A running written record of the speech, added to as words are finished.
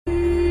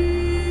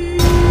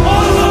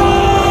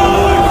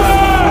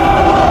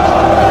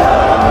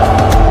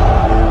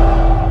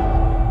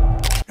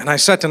I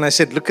sat and I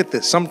said, look at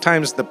this.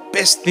 Sometimes the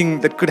best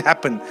thing that could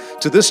happen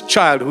to this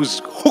child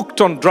who's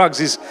hooked on drugs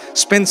is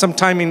spend some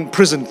time in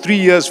prison, 3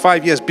 years,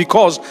 5 years,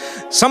 because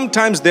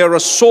sometimes they're a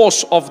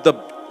source of the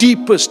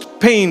deepest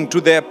pain to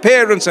their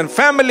parents and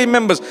family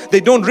members. They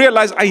don't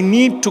realize, I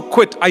need to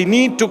quit, I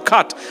need to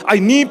cut, I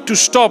need to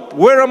stop.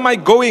 Where am I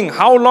going?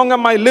 How long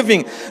am I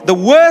living? The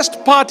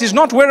worst part is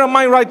not where am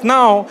I right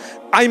now.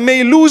 I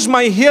may lose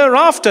my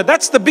hereafter.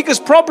 That's the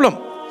biggest problem.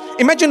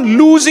 Imagine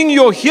losing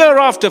your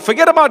hereafter.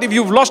 Forget about if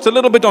you've lost a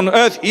little bit on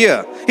earth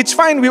here. It's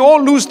fine, we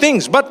all lose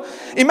things. But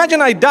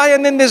imagine I die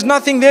and then there's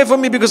nothing there for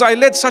me because I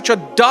led such a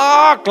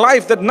dark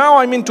life that now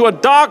I'm into a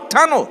dark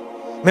tunnel.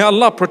 May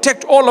Allah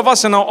protect all of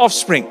us and our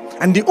offspring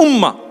and the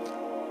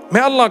ummah. May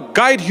Allah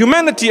guide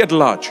humanity at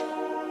large.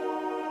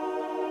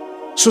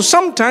 So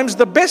sometimes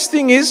the best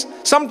thing is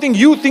something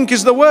you think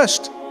is the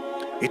worst.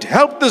 It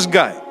helped this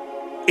guy.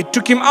 It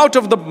took him out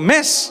of the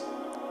mess.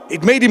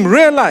 It made him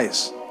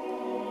realize.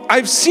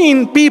 I've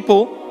seen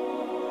people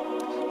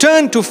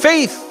turn to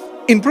faith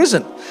in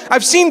prison.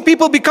 I've seen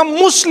people become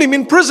Muslim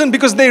in prison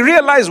because they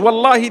realize,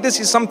 wallahi, this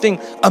is something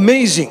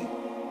amazing.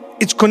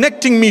 It's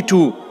connecting me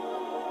to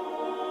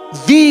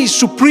the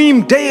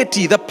supreme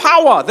deity, the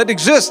power that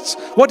exists.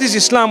 What is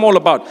Islam all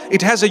about?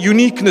 It has a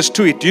uniqueness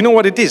to it. Do you know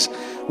what it is?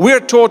 We're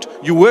taught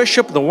you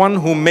worship the one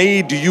who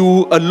made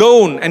you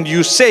alone, and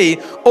you say,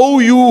 oh,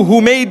 you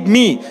who made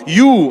me,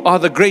 you are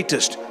the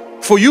greatest.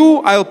 For you,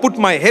 I'll put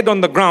my head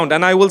on the ground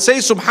and I will say,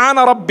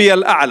 Subhana Rabbi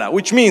al-A'la,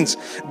 which means,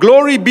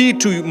 glory be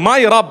to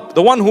my Rabb,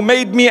 the one who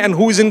made me and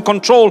who is in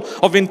control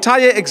of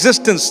entire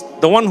existence,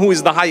 the one who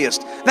is the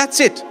highest.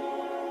 That's it.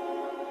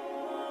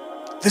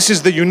 This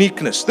is the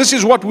uniqueness. This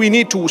is what we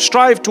need to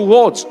strive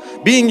towards,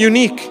 being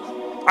unique.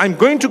 I'm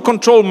going to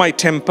control my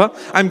temper.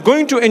 I'm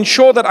going to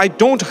ensure that I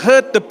don't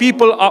hurt the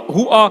people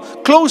who are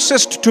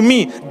closest to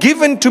me,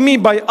 given to me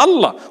by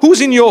Allah. Who's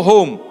in your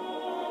home?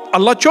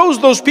 Allah chose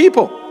those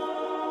people.